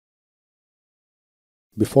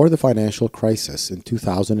Before the financial crisis in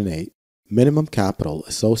 2008, minimum capital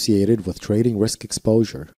associated with trading risk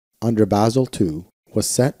exposure under Basel II was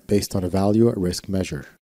set based on a value at risk measure.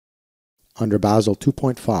 Under Basel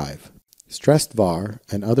 2.5, stressed VaR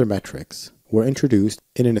and other metrics were introduced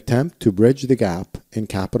in an attempt to bridge the gap in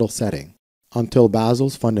capital setting until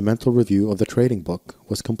Basel's fundamental review of the trading book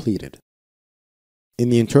was completed. In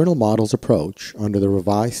the internal models approach under the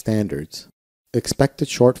revised standards, expected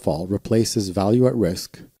shortfall replaces value at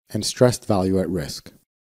risk and stressed value at risk.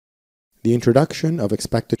 The introduction of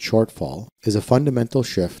expected shortfall is a fundamental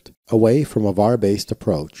shift away from a VaR-based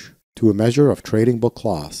approach to a measure of trading book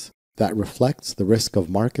loss that reflects the risk of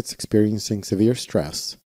markets experiencing severe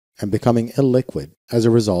stress and becoming illiquid as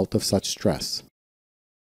a result of such stress.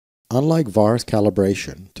 Unlike VaR's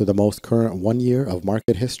calibration to the most current 1 year of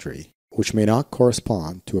market history, which may not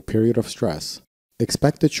correspond to a period of stress,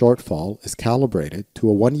 expected shortfall is calibrated to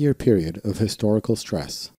a 1 year period of historical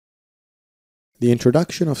stress. The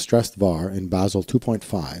introduction of stressed VaR in Basel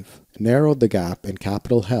 2.5 narrowed the gap in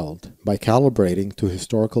capital held by calibrating to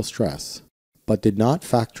historical stress, but did not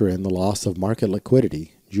factor in the loss of market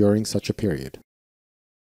liquidity during such a period.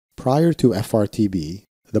 Prior to FRTB,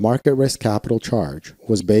 the market risk capital charge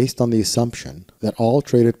was based on the assumption that all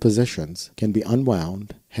traded positions can be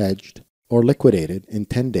unwound, hedged, or liquidated in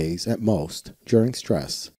 10 days at most during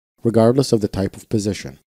stress, regardless of the type of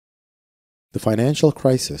position. The financial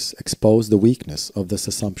crisis exposed the weakness of this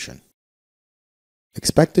assumption.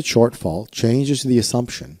 Expected shortfall changes the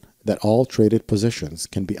assumption that all traded positions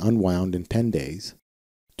can be unwound in 10 days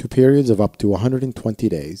to periods of up to 120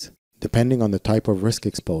 days, depending on the type of risk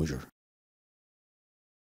exposure.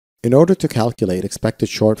 In order to calculate expected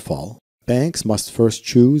shortfall, banks must first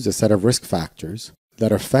choose a set of risk factors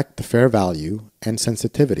that affect the fair value and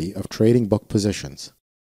sensitivity of trading book positions.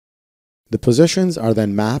 The positions are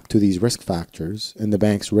then mapped to these risk factors in the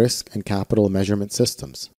bank's risk and capital measurement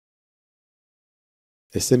systems.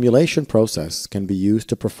 A simulation process can be used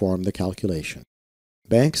to perform the calculation.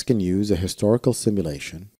 Banks can use a historical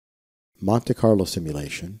simulation, Monte Carlo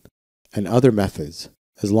simulation, and other methods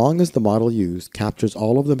as long as the model used captures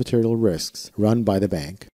all of the material risks run by the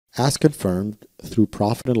bank, as confirmed through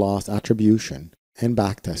profit and loss attribution and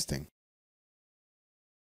backtesting.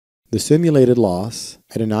 The simulated loss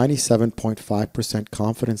at a 97.5%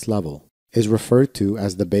 confidence level is referred to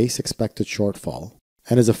as the base expected shortfall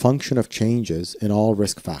and is a function of changes in all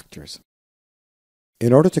risk factors.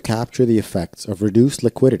 In order to capture the effects of reduced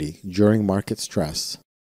liquidity during market stress,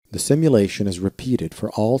 the simulation is repeated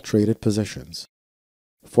for all traded positions.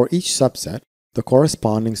 For each subset, the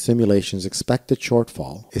corresponding simulation's expected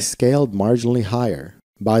shortfall is scaled marginally higher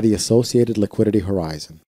by the associated liquidity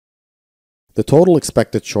horizon. The total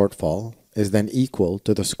expected shortfall is then equal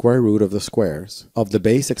to the square root of the squares of the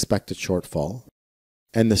base expected shortfall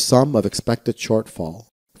and the sum of expected shortfall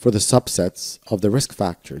for the subsets of the risk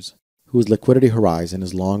factors whose liquidity horizon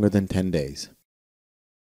is longer than 10 days.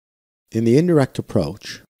 In the indirect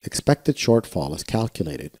approach, expected shortfall is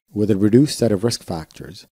calculated with a reduced set of risk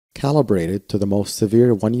factors calibrated to the most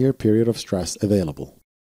severe 1 year period of stress available.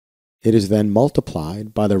 It is then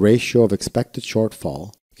multiplied by the ratio of expected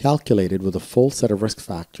shortfall calculated with a full set of risk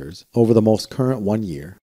factors over the most current 1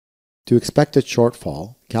 year to expected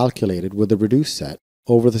shortfall calculated with a reduced set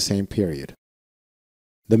over the same period.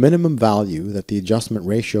 The minimum value that the adjustment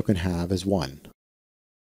ratio can have is 1.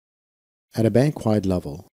 At a bank-wide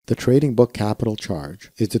level, the trading book capital charge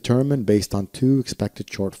is determined based on 2 expected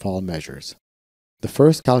shortfall measures. The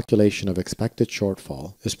first calculation of expected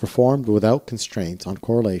shortfall is performed without constraints on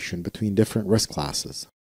correlation between different risk classes.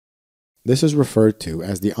 This is referred to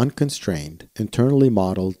as the unconstrained, internally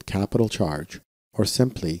modeled capital charge, or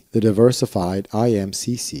simply the diversified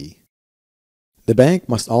IMCC. The bank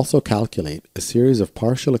must also calculate a series of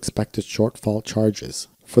partial expected shortfall charges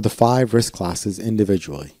for the 5 risk classes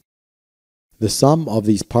individually. The sum of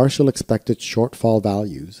these partial expected shortfall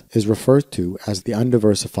values is referred to as the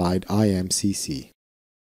undiversified IMCC.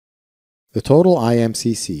 The total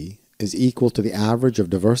IMCC is equal to the average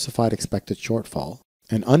of diversified expected shortfall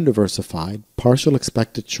and undiversified partial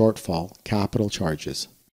expected shortfall capital charges.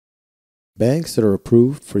 Banks that are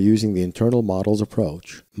approved for using the internal models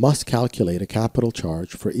approach must calculate a capital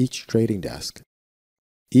charge for each trading desk.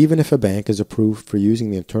 Even if a bank is approved for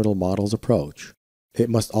using the internal models approach, it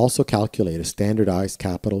must also calculate a standardized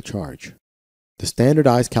capital charge. The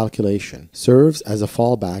standardized calculation serves as a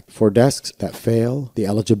fallback for desks that fail the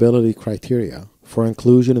eligibility criteria for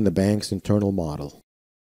inclusion in the bank's internal model.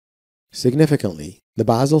 Significantly, the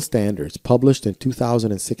Basel standards published in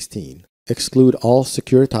 2016 exclude all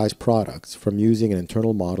securitized products from using an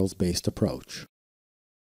internal models-based approach.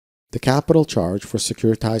 The capital charge for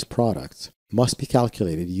securitized products must be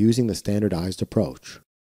calculated using the standardized approach.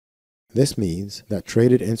 This means that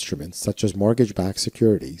traded instruments such as mortgage-backed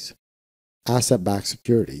securities, asset-backed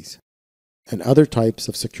securities, and other types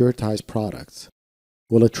of securitized products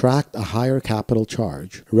will attract a higher capital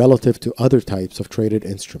charge relative to other types of traded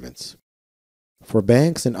instruments. For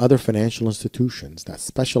banks and other financial institutions that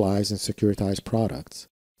specialize in securitized products,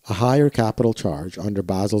 a higher capital charge under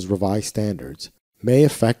Basel's revised standards may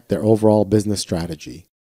affect their overall business strategy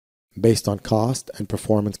based on cost and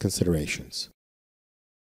performance considerations.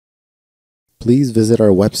 Please visit our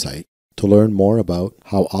website to learn more about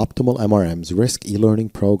how Optimal MRM's risk e-learning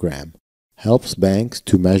program helps banks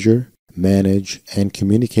to measure, manage, and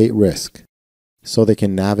communicate risk so they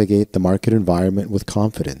can navigate the market environment with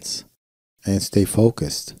confidence and stay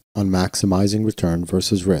focused on maximizing return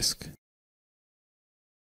versus risk.